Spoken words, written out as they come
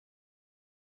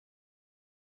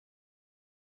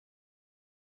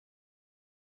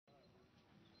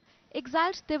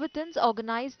Exiled Tibetans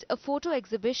organized a photo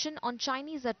exhibition on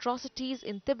Chinese atrocities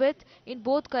in Tibet in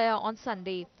Bodh Gaya on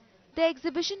Sunday. The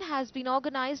exhibition has been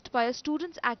organized by a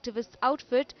students' activist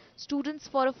outfit, Students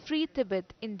for a Free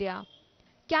Tibet, India.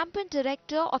 Campaign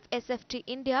Director of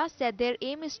SFT-India said their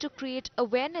aim is to create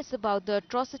awareness about the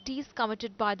atrocities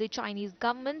committed by the Chinese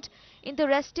government in the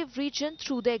restive region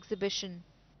through the exhibition.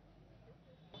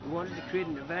 We wanted to create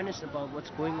an awareness about what's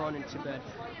going on in Tibet,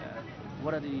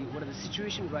 what are the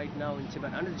situation right now in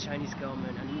Tibet under the Chinese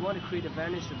government, and we want to create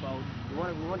awareness about. We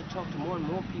want to talk to more and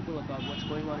more people about what's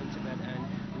going on in Tibet,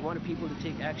 and we wanted people to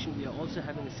take action. We are also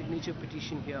having a signature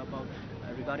petition here about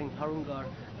regarding Harungar.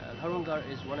 Harungar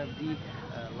is one of the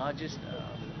largest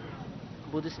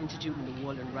Buddhist institute in the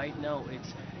world, and right now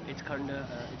it's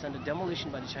under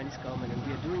demolition by the Chinese government, and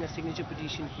we are doing a signature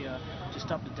petition here to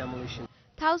stop the demolition.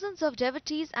 Thousands of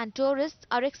devotees and tourists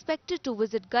are expected to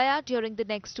visit Gaya during the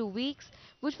next 2 weeks,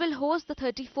 which will host the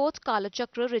 34th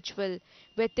Kalachakra ritual,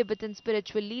 where Tibetan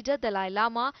spiritual leader Dalai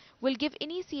Lama will give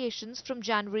initiations from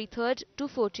January 3rd to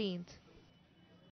 14th.